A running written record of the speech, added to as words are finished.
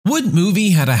What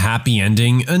movie had a happy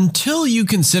ending until you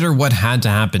consider what had to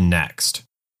happen next?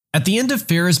 At the end of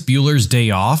Ferris Bueller's Day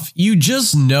Off, you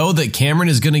just know that Cameron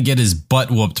is going to get his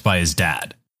butt whooped by his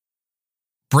dad.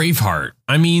 Braveheart.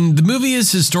 I mean, the movie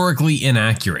is historically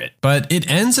inaccurate, but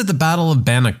it ends at the Battle of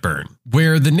Bannockburn,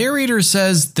 where the narrator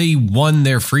says they won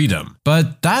their freedom,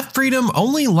 but that freedom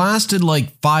only lasted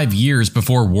like 5 years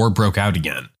before war broke out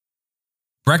again.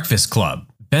 Breakfast Club.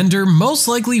 Bender most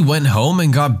likely went home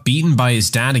and got beaten by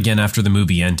his dad again after the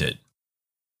movie ended.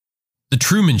 The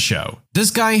Truman Show.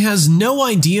 This guy has no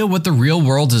idea what the real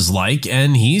world is like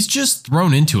and he's just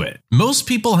thrown into it. Most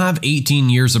people have 18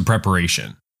 years of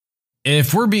preparation.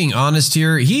 If we're being honest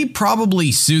here, he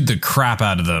probably sued the crap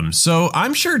out of them, so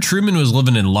I'm sure Truman was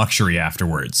living in luxury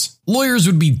afterwards. Lawyers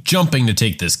would be jumping to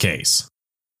take this case.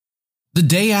 The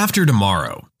Day After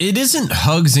Tomorrow. It isn't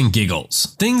hugs and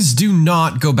giggles. Things do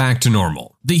not go back to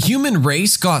normal. The human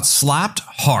race got slapped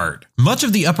hard. Much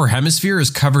of the upper hemisphere is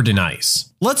covered in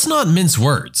ice. Let's not mince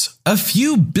words. A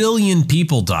few billion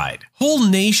people died. Whole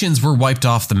nations were wiped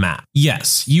off the map.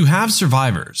 Yes, you have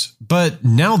survivors, but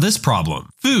now this problem.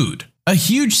 Food. A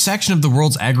huge section of the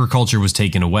world's agriculture was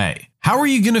taken away. How are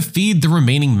you going to feed the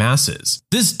remaining masses?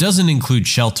 This doesn't include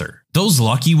shelter. Those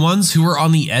lucky ones who are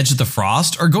on the edge of the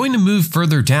frost are going to move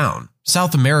further down,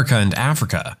 South America and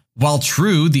Africa. While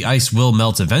true, the ice will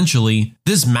melt eventually,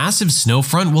 this massive snow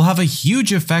front will have a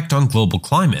huge effect on global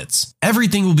climates.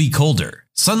 Everything will be colder,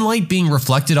 sunlight being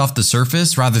reflected off the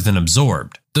surface rather than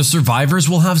absorbed. The survivors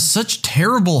will have such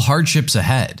terrible hardships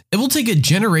ahead. It will take a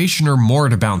generation or more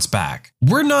to bounce back.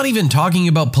 We're not even talking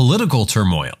about political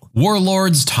turmoil.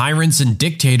 Warlords, tyrants, and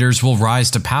dictators will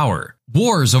rise to power.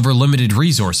 Wars over limited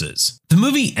resources. The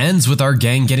movie ends with our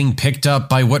gang getting picked up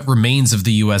by what remains of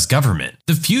the US government.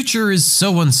 The future is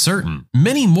so uncertain.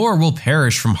 Many more will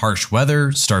perish from harsh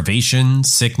weather, starvation,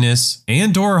 sickness,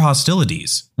 and/or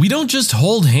hostilities. We don't just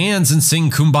hold hands and sing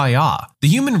Kumbaya. The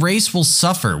human race will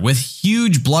suffer with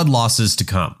huge blood losses to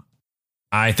come.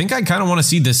 I think I kind of want to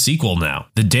see this sequel now.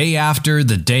 The Day After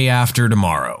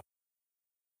Tomorrow.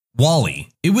 WALL-E.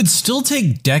 It would still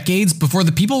take decades before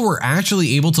the people were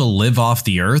actually able to live off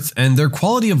the earth, and their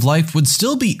quality of life would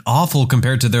still be awful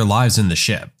compared to their lives in the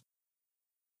ship.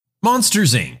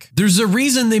 Monsters Inc. There's a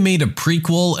reason they made a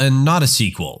prequel and not a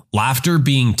sequel. Laughter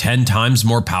being 10 times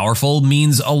more powerful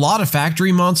means a lot of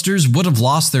factory monsters would have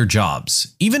lost their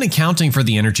jobs, even accounting for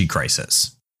the energy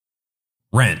crisis.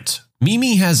 Rent.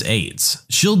 Mimi has AIDS.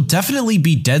 She'll definitely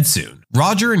be dead soon.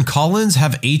 Roger and Collins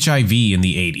have HIV in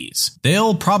the 80s.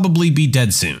 They'll probably be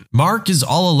dead soon. Mark is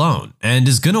all alone and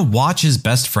is gonna watch his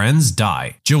best friends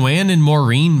die. Joanne and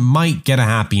Maureen might get a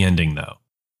happy ending though.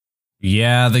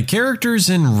 Yeah, the characters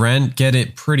in Rent get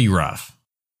it pretty rough.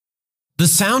 The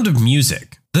Sound of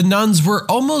Music. The nuns were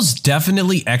almost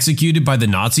definitely executed by the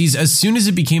Nazis as soon as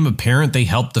it became apparent they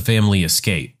helped the family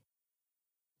escape.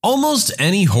 Almost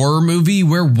any horror movie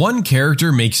where one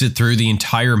character makes it through the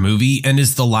entire movie and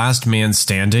is the last man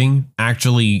standing,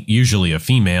 actually usually a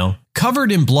female,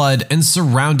 covered in blood and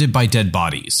surrounded by dead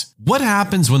bodies. What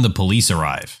happens when the police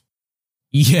arrive?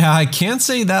 Yeah, I can't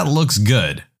say that looks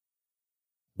good.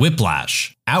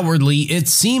 Whiplash. Outwardly, it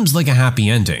seems like a happy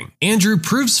ending. Andrew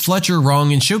proves Fletcher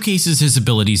wrong and showcases his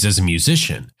abilities as a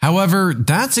musician. However,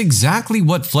 that's exactly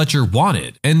what Fletcher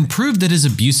wanted, and proved that his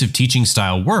abusive teaching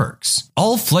style works.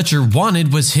 All Fletcher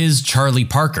wanted was his Charlie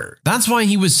Parker. That's why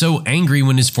he was so angry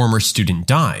when his former student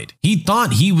died. He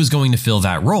thought he was going to fill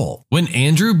that role. When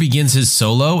Andrew begins his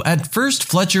solo, at first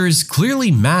Fletcher is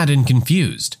clearly mad and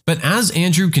confused. But as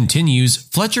Andrew continues,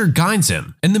 Fletcher guides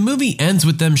him, and the movie ends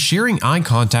with them sharing eye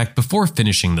contact before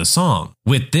finishing the song.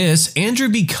 With this, Andrew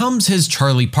becomes his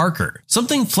Charlie Parker,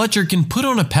 something Fletcher can put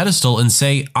on a pedestal and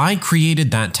say, I created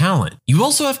that talent. You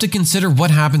also have to consider what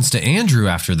happens to Andrew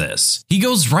after this. He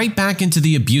goes right back into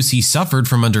the abuse he suffered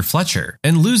from under Fletcher,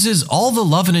 and loses all the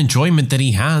love and enjoyment that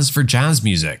he has for jazz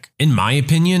music. In my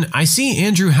opinion, I see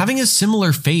Andrew having a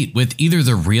similar fate with either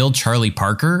the real Charlie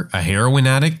Parker, a heroin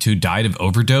addict who died of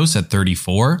overdose at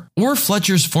 34, or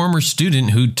Fletcher's former student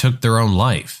who took their own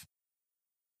life.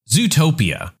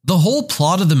 Zootopia. The whole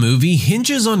plot of the movie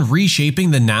hinges on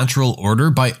reshaping the natural order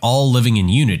by all living in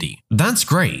unity. That's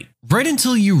great. Right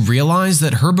until you realize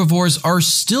that herbivores are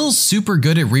still super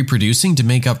good at reproducing to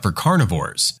make up for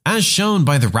carnivores, as shown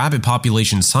by the rabbit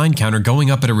population sign counter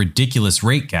going up at a ridiculous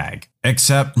rate gag.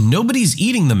 Except nobody's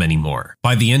eating them anymore.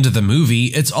 By the end of the movie,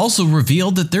 it's also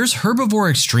revealed that there's herbivore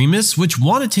extremists which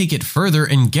want to take it further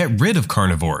and get rid of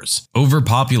carnivores.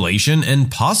 Overpopulation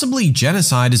and possibly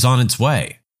genocide is on its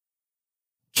way.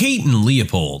 Kate and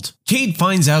Leopold. Kate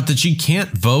finds out that she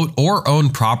can't vote or own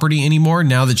property anymore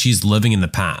now that she's living in the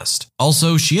past.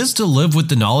 Also, she has to live with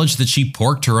the knowledge that she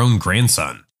porked her own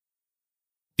grandson.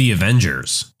 The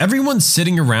Avengers. Everyone's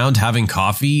sitting around having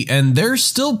coffee, and they're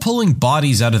still pulling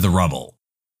bodies out of the rubble.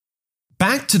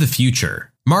 Back to the Future.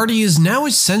 Marty is now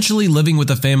essentially living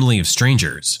with a family of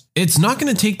strangers. It's not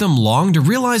going to take them long to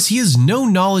realize he has no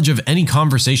knowledge of any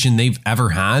conversation they've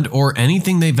ever had or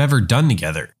anything they've ever done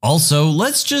together. Also,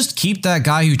 let's just keep that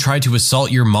guy who tried to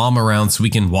assault your mom around so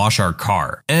we can wash our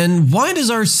car. And why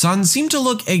does our son seem to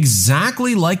look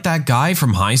exactly like that guy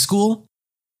from high school?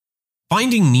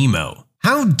 Finding Nemo.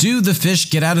 How do the fish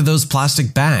get out of those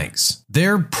plastic bags?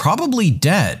 They're probably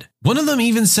dead. One of them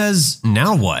even says,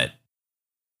 "Now what?"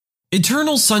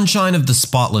 Eternal Sunshine of the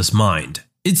Spotless Mind.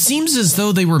 It seems as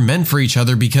though they were meant for each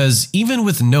other because even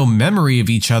with no memory of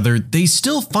each other, they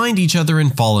still find each other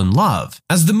and fall in love.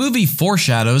 As the movie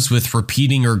foreshadows with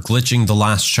repeating or glitching the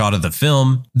last shot of the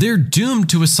film, they're doomed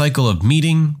to a cycle of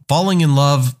meeting, falling in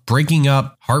love, breaking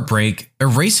up, heartbreak,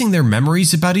 erasing their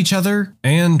memories about each other,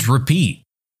 and repeat.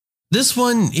 This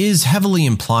one is heavily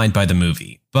implied by the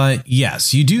movie, but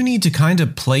yes, you do need to kind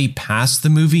of play past the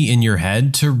movie in your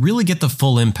head to really get the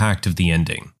full impact of the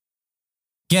ending.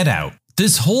 Get Out.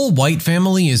 This whole white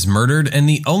family is murdered and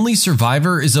the only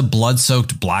survivor is a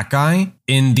blood-soaked black guy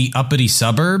in the uppity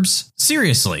suburbs.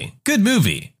 Seriously, good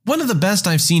movie. One of the best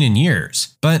I've seen in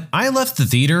years. But I left the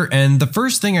theater and the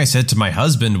first thing I said to my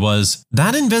husband was,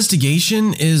 that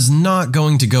investigation is not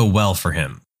going to go well for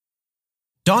him.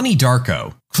 Donnie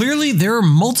Darko. Clearly, there are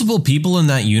multiple people in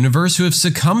that universe who have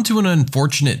succumbed to an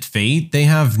unfortunate fate they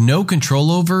have no control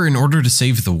over in order to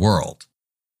save the world.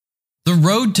 The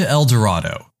Road to El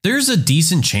Dorado. There's a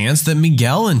decent chance that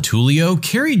Miguel and Tulio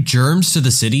carried germs to the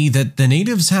city that the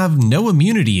natives have no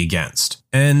immunity against.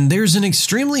 And there's an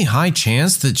extremely high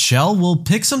chance that Shell will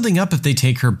pick something up if they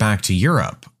take her back to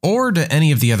Europe, or to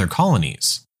any of the other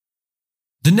colonies.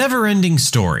 The Never-Ending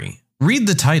Story. Read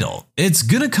the title. It's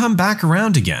gonna come back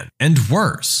around again, and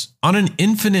worse, on an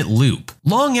infinite loop,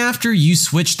 long after you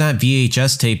switched that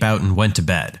VHS tape out and went to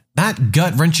bed. That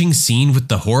gut-wrenching scene with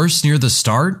the horse near the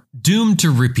start, doomed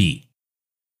to repeat.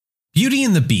 Beauty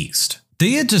and the Beast.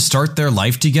 They had to start their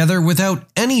life together without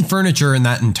any furniture in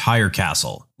that entire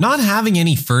castle. Not having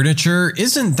any furniture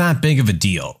isn't that big of a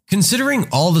deal. Considering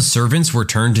all the servants were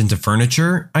turned into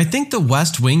furniture, I think the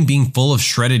West Wing being full of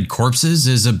shredded corpses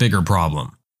is a bigger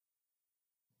problem.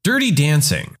 Dirty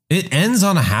Dancing. It ends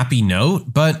on a happy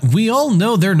note, but we all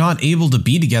know they're not able to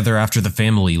be together after the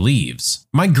family leaves.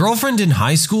 My girlfriend in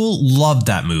high school loved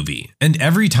that movie, and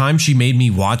every time she made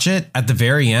me watch it, at the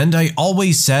very end I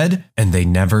always said, and they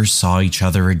never saw each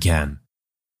other again.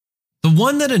 The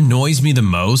one that annoys me the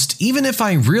most, even if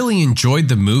I really enjoyed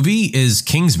the movie, is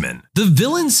Kingsman. The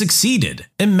villain succeeded.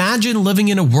 Imagine living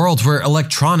in a world where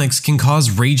electronics can cause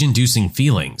rage-inducing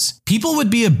feelings. People would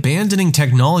be abandoning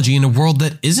technology in a world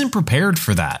that isn't prepared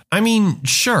for that. I mean,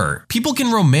 sure, people can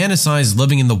romanticize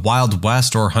living in the Wild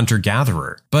West or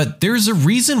hunter-gatherer, but there's a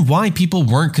reason why people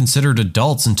weren't considered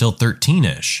adults until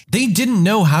 13-ish. They didn't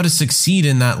know how to succeed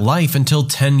in that life until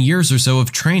 10 years or so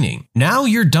of training. Now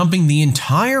you're dumping the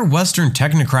entire Western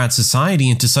technocrat society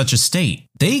into such a state.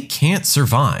 They can't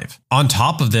survive. On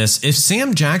top of this, if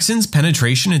Sam Jackson's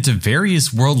penetration into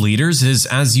various world leaders is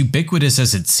as ubiquitous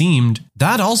as it seemed,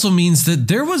 that also means that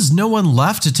there was no one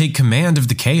left to take command of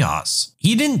the chaos.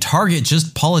 He didn't target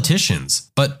just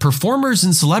politicians, but performers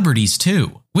and celebrities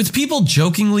too. With people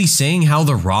jokingly saying how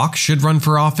The Rock should run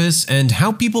for office and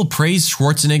how people praise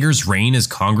Schwarzenegger's reign as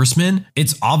congressman,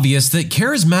 it's obvious that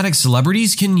charismatic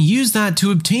celebrities can use that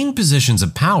to obtain positions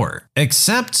of power.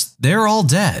 Except they're all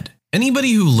dead.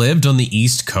 Anybody who lived on the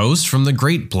East Coast from the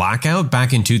Great Blackout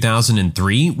back in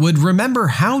 2003 would remember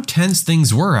how tense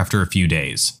things were after a few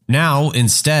days. Now,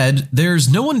 instead,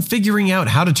 there's no one figuring out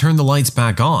how to turn the lights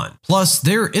back on. Plus,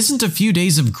 there isn't a few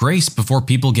days of grace before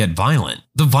people get violent.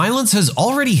 The violence has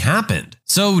already happened.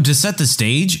 So, to set the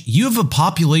stage, you have a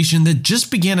population that just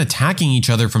began attacking each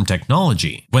other from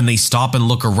technology. When they stop and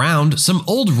look around, some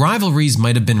old rivalries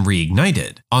might have been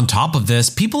reignited. On top of this,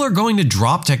 people are going to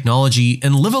drop technology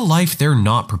and live a life they're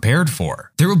not prepared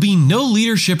for. There will be no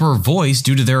leadership or voice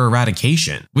due to their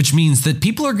eradication, which means that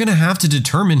people are going to have to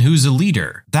determine who's a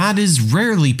leader. That is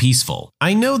rarely peaceful.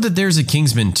 I know that there's a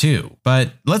Kingsman too,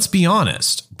 but let's be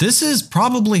honest, this is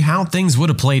probably how things would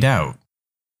have played out.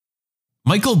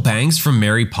 Michael Banks from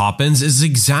Mary Poppins is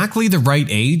exactly the right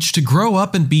age to grow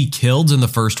up and be killed in the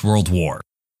First World War.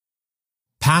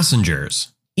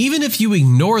 Passengers. Even if you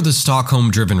ignore the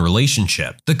Stockholm-driven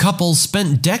relationship, the couple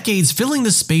spent decades filling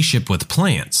the spaceship with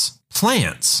plants.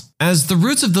 Plants. As the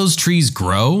roots of those trees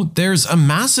grow, there's a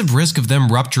massive risk of them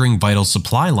rupturing vital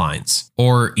supply lines,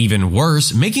 or even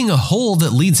worse, making a hole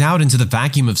that leads out into the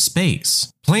vacuum of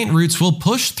space. Plant roots will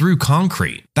push through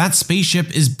concrete. That spaceship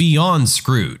is beyond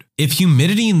screwed. If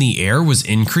humidity in the air was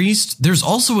increased, there's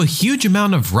also a huge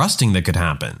amount of rusting that could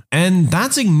happen. And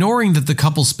that's ignoring that the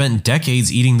couple spent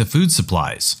decades eating the food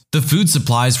supplies. The food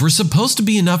supplies were supposed to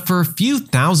be enough for a few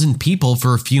thousand people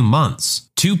for a few months.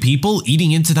 2 people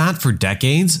eating into that for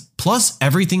decades, plus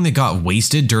everything that got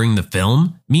wasted during the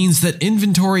film, means that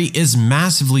inventory is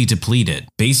massively depleted.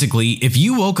 Basically, if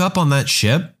you woke up on that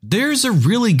ship, there's a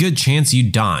really good chance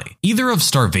you'd die, either of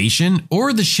starvation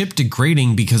or the ship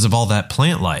degrading because of all that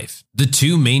plant life. The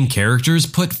 2 main characters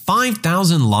put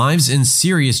 5,000 lives in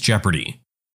serious jeopardy.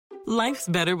 Life's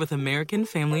better with American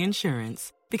Family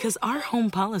Insurance because our home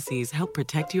policies help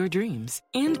protect your dreams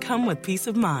and come with peace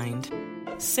of mind.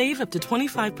 Save up to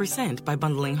 25% by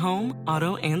bundling home,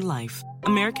 auto, and life.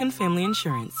 American Family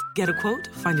Insurance. Get a quote,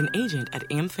 find an agent at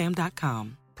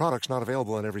amfam.com. Products not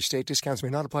available in every state. Discounts may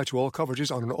not apply to all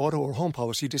coverages on an auto or home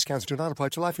policy. Discounts do not apply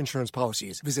to life insurance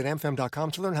policies. Visit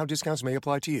amfam.com to learn how discounts may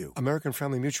apply to you. American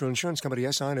Family Mutual Insurance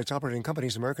Company SI and its operating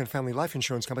companies, American Family Life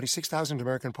Insurance Company, 6000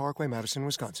 American Parkway, Madison,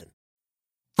 Wisconsin.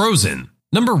 Frozen.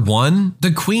 Number 1,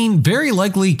 the queen very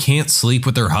likely can't sleep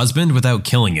with her husband without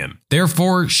killing him.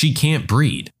 Therefore, she can't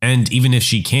breed. And even if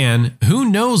she can, who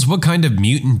knows what kind of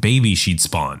mutant baby she'd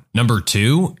spawn. Number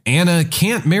 2, Anna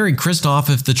can't marry Kristoff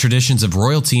if the traditions of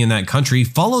royalty in that country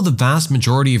follow the vast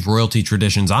majority of royalty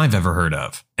traditions I've ever heard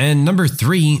of. And number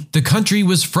 3, the country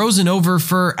was frozen over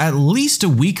for at least a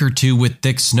week or 2 with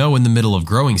thick snow in the middle of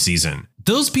growing season.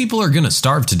 Those people are gonna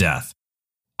starve to death.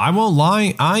 I won't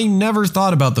lie, I never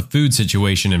thought about the food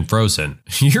situation in Frozen.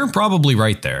 You're probably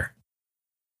right there.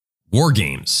 War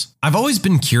Games. I've always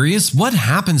been curious what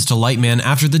happens to Lightman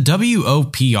after the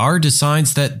WOPR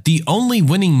decides that the only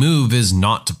winning move is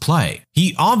not to play.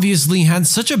 He obviously had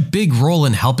such a big role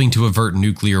in helping to avert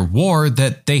nuclear war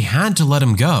that they had to let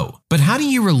him go. But how do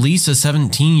you release a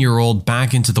 17-year-old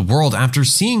back into the world after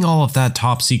seeing all of that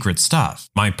top secret stuff?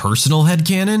 My personal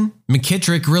headcanon?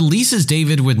 McKittrick releases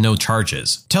David with no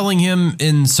charges, telling him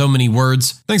in so many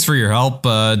words, "Thanks for your help,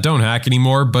 don't hack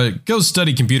anymore, but go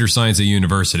study computer science at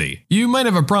university. You might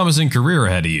have a promising career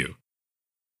ahead of you."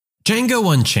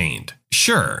 Django Unchained.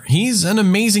 Sure, he's an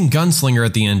amazing gunslinger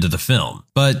at the end of the film,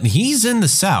 but he's in the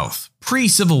South,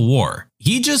 pre-Civil War.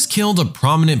 He just killed a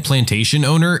prominent plantation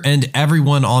owner and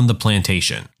everyone on the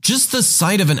plantation. Just the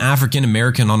sight of an African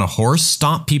American on a horse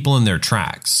stopped people in their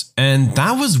tracks, and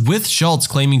that was with Schultz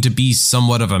claiming to be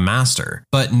somewhat of a master.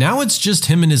 But now it's just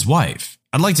him and his wife.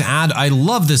 I'd like to add, I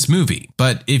love this movie,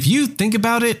 but if you think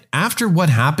about it, after what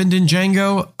happened in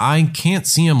Django, I can't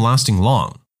see him lasting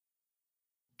long.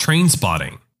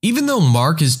 Trainspotting. Even though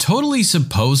Mark is totally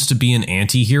supposed to be an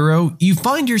anti-hero, you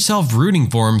find yourself rooting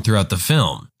for him throughout the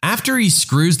film. After he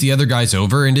screws the other guys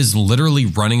over and is literally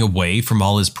running away from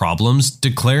all his problems,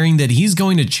 declaring that he's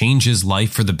going to change his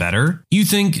life for the better, you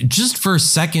think just for a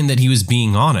second that he was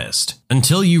being honest,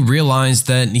 until you realize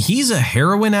that he's a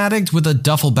heroin addict with a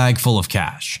duffel bag full of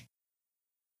cash.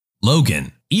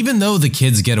 Logan. Even though the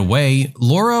kids get away,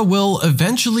 Laura will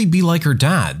eventually be like her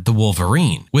dad, the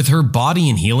Wolverine, with her body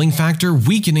and healing factor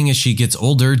weakening as she gets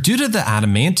older due to the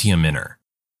adamantium in her.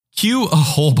 Cue a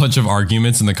whole bunch of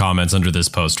arguments in the comments under this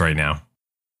post right now.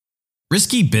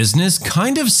 Risky Business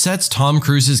kind of sets Tom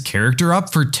Cruise's character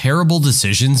up for terrible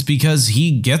decisions because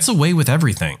he gets away with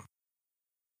everything.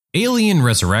 Alien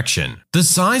Resurrection. The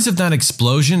size of that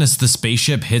explosion as the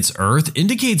spaceship hits Earth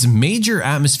indicates major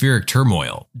atmospheric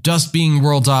turmoil, dust being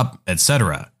whirled up,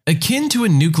 etc., akin to a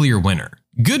nuclear winter.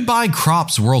 Goodbye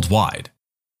crops worldwide.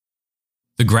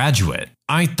 The Graduate.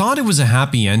 I thought it was a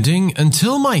happy ending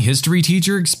until my history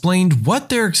teacher explained what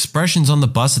their expressions on the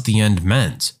bus at the end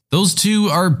meant. Those two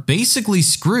are basically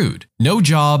screwed. No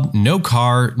job, no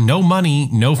car, no money,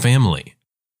 no family.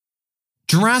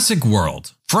 Jurassic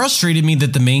World. Frustrated me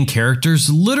that the main characters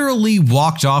literally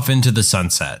walked off into the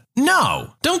sunset.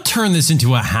 No, don't turn this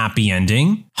into a happy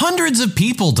ending. Hundreds of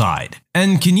people died.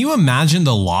 And can you imagine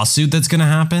the lawsuit that's going to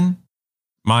happen?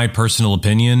 My personal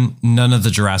opinion, none of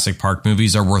the Jurassic Park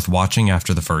movies are worth watching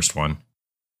after the first one.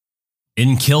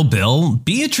 In Kill Bill,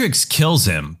 Beatrix kills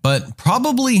him, but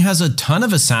probably has a ton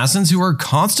of assassins who are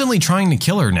constantly trying to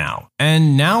kill her now.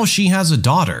 And now she has a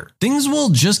daughter. Things will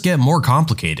just get more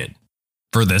complicated.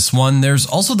 For this one, there's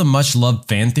also the much-loved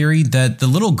fan theory that the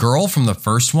little girl from the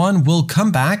first one will come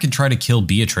back and try to kill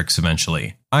Beatrix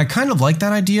eventually. I kind of like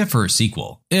that idea for a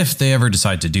sequel, if they ever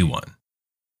decide to do one.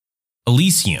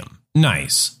 Elysium.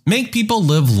 Nice. Make people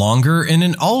live longer in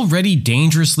an already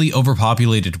dangerously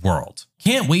overpopulated world.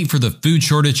 Can't wait for the food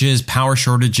shortages, power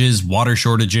shortages, water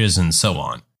shortages, and so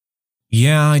on.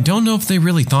 Yeah, I don't know if they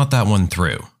really thought that one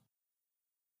through.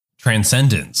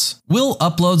 Transcendence. Will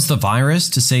uploads the virus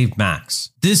to save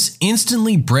Max. This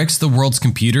instantly bricks the world's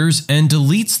computers and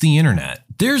deletes the internet.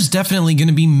 There's definitely going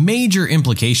to be major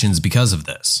implications because of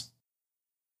this.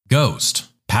 Ghost.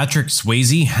 Patrick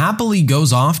Swayze happily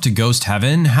goes off to ghost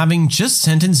heaven, having just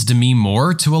sentenced Demi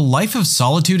Moore to a life of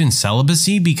solitude and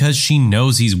celibacy because she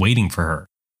knows he's waiting for her.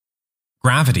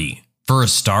 Gravity. For a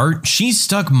start, she's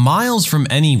stuck miles from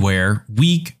anywhere,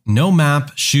 weak, no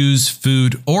map, shoes,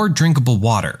 food, or drinkable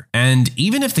water. And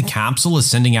even if the capsule is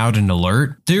sending out an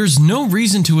alert, there's no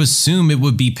reason to assume it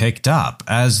would be picked up,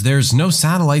 as there's no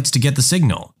satellites to get the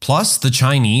signal. Plus, the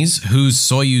Chinese, whose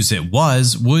Soyuz it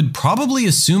was, would probably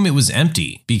assume it was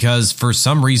empty, because for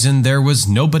some reason there was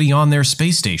nobody on their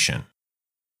space station.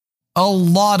 A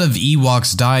lot of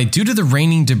Ewoks died due to the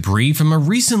raining debris from a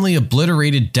recently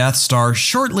obliterated Death Star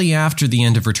shortly after the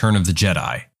end of Return of the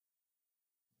Jedi.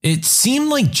 It seemed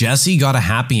like Jesse got a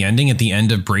happy ending at the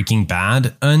end of Breaking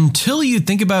Bad, until you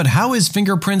think about how his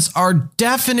fingerprints are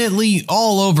definitely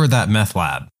all over that meth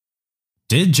lab.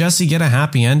 Did Jesse get a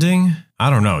happy ending? I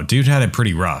don't know, dude had it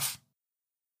pretty rough.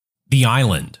 The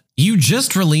Island. You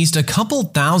just released a couple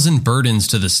thousand burdens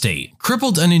to the state,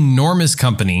 crippled an enormous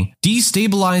company,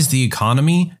 destabilized the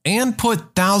economy, and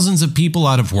put thousands of people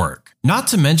out of work. Not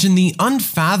to mention the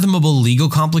unfathomable legal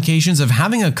complications of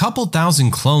having a couple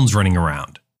thousand clones running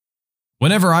around.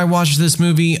 Whenever I watch this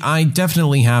movie, I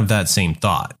definitely have that same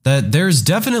thought, that there's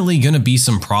definitely going to be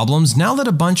some problems now that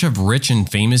a bunch of rich and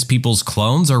famous people's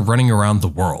clones are running around the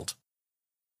world.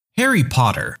 Harry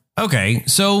Potter. Okay,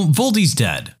 so Voldy's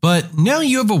dead, but now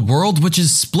you have a world which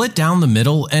is split down the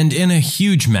middle and in a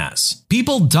huge mess.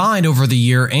 People died over the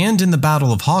year and in the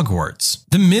Battle of Hogwarts.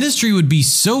 The Ministry would be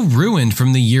so ruined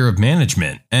from the year of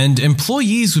management, and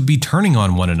employees would be turning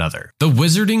on one another. The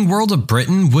wizarding world of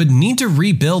Britain would need to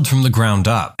rebuild from the ground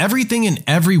up. Everything and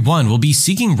everyone will be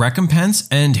seeking recompense,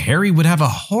 and Harry would have a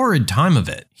horrid time of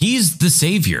it. He's the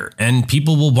savior, and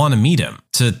people will want to meet him,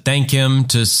 to thank him,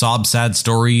 to sob sad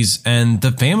stories, and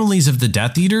the families of the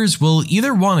Death Eaters will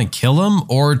either want to kill him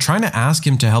or try to ask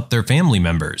him to help their family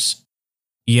members.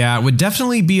 Yeah, it would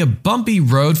definitely be a bumpy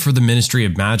road for the Ministry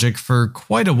of Magic for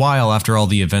quite a while after all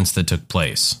the events that took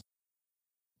place.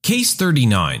 Case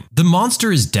 39. The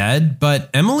monster is dead,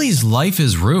 but Emily's life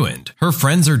is ruined. Her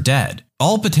friends are dead.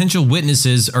 All potential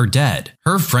witnesses are dead.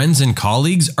 Her friends and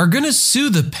colleagues are going to sue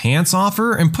the pants off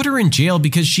her and put her in jail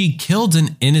because she killed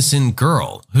an innocent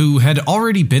girl who had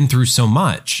already been through so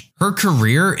much. Her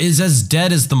career is as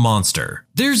dead as the monster.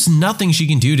 There's nothing she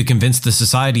can do to convince the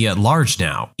society at large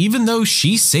now, even though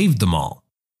she saved them all.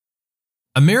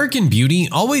 American Beauty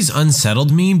always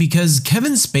unsettled me because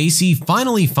Kevin Spacey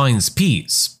finally finds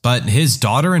peace, but his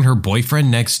daughter and her boyfriend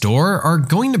next door are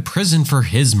going to prison for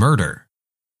his murder.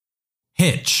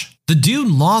 Hitch. The dude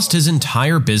lost his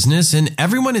entire business and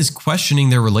everyone is questioning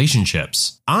their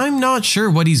relationships. I'm not sure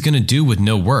what he's going to do with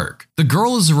no work. The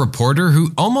girl is a reporter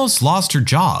who almost lost her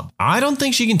job. I don't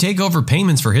think she can take over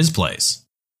payments for his place.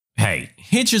 Hey,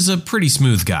 Hitch is a pretty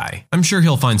smooth guy. I'm sure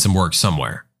he'll find some work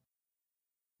somewhere.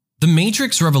 The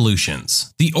Matrix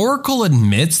Revolutions. The Oracle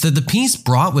admits that the peace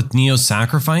brought with Neo's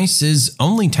sacrifice is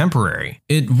only temporary.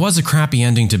 It was a crappy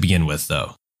ending to begin with,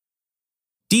 though.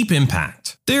 Deep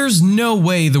Impact. There's no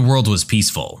way the world was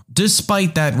peaceful,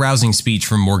 despite that rousing speech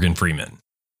from Morgan Freeman.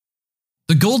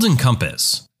 The Golden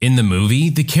Compass. In the movie,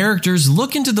 the characters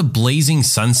look into the blazing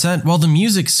sunset while the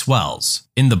music swells.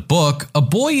 In the book, a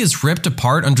boy is ripped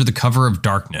apart under the cover of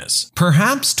darkness,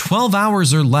 perhaps 12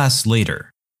 hours or less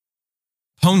later.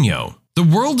 Ponyo. The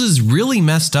world is really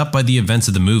messed up by the events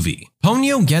of the movie.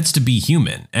 Ponyo gets to be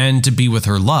human and to be with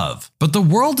her love, but the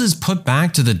world is put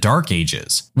back to the Dark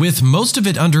Ages, with most of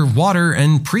it underwater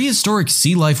and prehistoric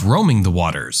sea life roaming the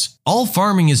waters. All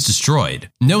farming is destroyed,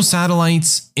 no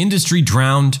satellites, industry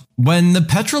drowned. When the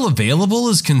petrol available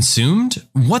is consumed,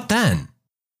 what then?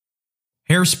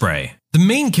 Hairspray. The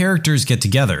main characters get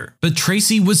together, but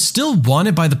Tracy was still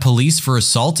wanted by the police for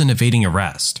assault and evading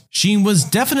arrest. She was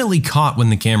definitely caught when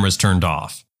the cameras turned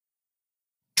off.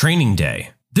 Training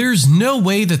Day. There's no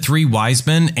way the three wise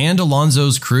men and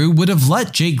Alonzo's crew would have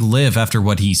let Jake live after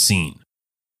what he's seen.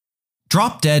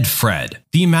 Drop Dead Fred.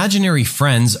 The imaginary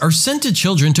friends are sent to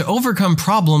children to overcome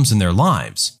problems in their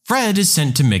lives. Fred is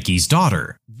sent to Mickey's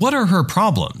daughter. What are her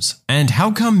problems? And how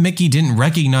come Mickey didn't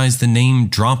recognize the name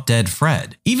Drop Dead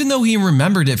Fred, even though he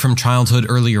remembered it from childhood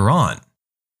earlier on?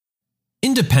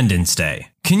 Independence Day.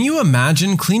 Can you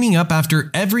imagine cleaning up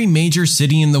after every major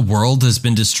city in the world has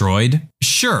been destroyed?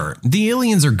 Sure, the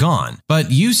aliens are gone,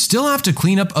 but you still have to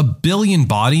clean up 1 billion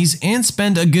bodies and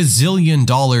spend $1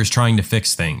 gazillion trying to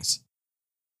fix things.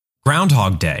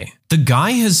 Groundhog Day. The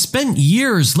guy has spent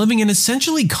years living an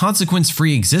essentially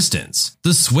consequence-free existence.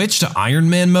 The switch to Iron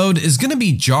Man mode is going to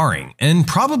be jarring and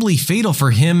probably fatal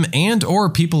for him and or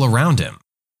people around him.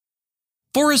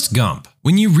 Forrest Gump.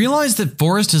 When you realize that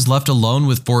Forrest is left alone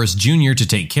with Forrest Jr. to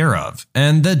take care of,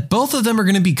 and that both of them are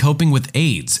going to be coping with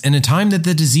AIDS in a time that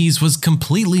the disease was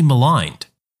completely maligned.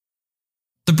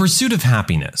 The Pursuit of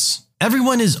Happiness.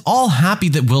 Everyone is all happy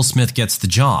that Will Smith gets the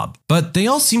job, but they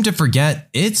all seem to forget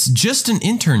it's just an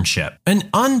internship, an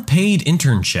unpaid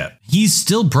internship. He's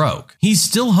still broke. He's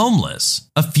still homeless.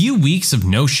 A few weeks of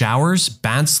no showers,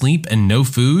 bad sleep, and no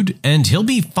food, and he'll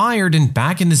be fired and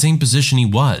back in the same position he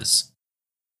was.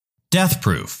 Death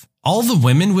Proof. All the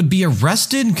women would be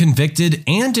arrested, convicted,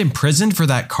 and imprisoned for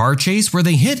that car chase where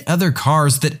they hit other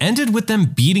cars that ended with them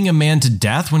beating a man to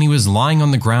death when he was lying on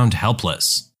the ground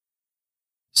helpless.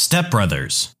 Step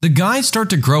Brothers. The guys start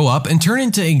to grow up and turn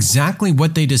into exactly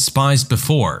what they despised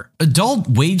before, adult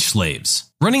wage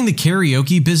slaves. Running the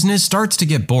karaoke business starts to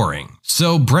get boring,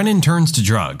 so Brennan turns to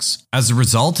drugs. As a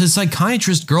result, his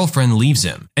psychiatrist girlfriend leaves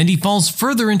him, and he falls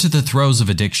further into the throes of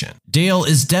addiction. Dale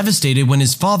is devastated when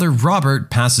his father,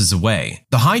 Robert, passes away.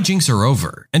 The hijinks are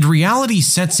over, and reality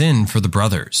sets in for the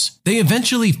brothers. They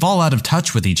eventually fall out of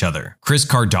touch with each other. Chris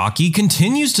Kardashian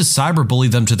continues to cyberbully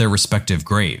them to their respective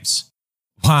graves.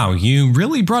 Wow, you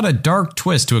really brought a dark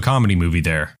twist to a comedy movie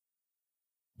there.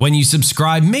 When you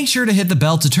subscribe, make sure to hit the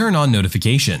bell to turn on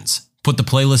notifications. Put the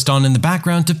playlist on in the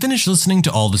background to finish listening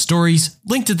to all the stories,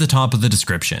 linked at the top of the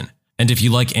description. And if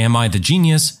you like Am I the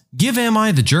Genius, give Am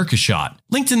I the Jerk a shot,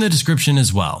 linked in the description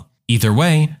as well. Either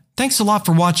way, thanks a lot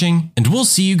for watching, and we'll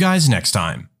see you guys next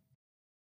time.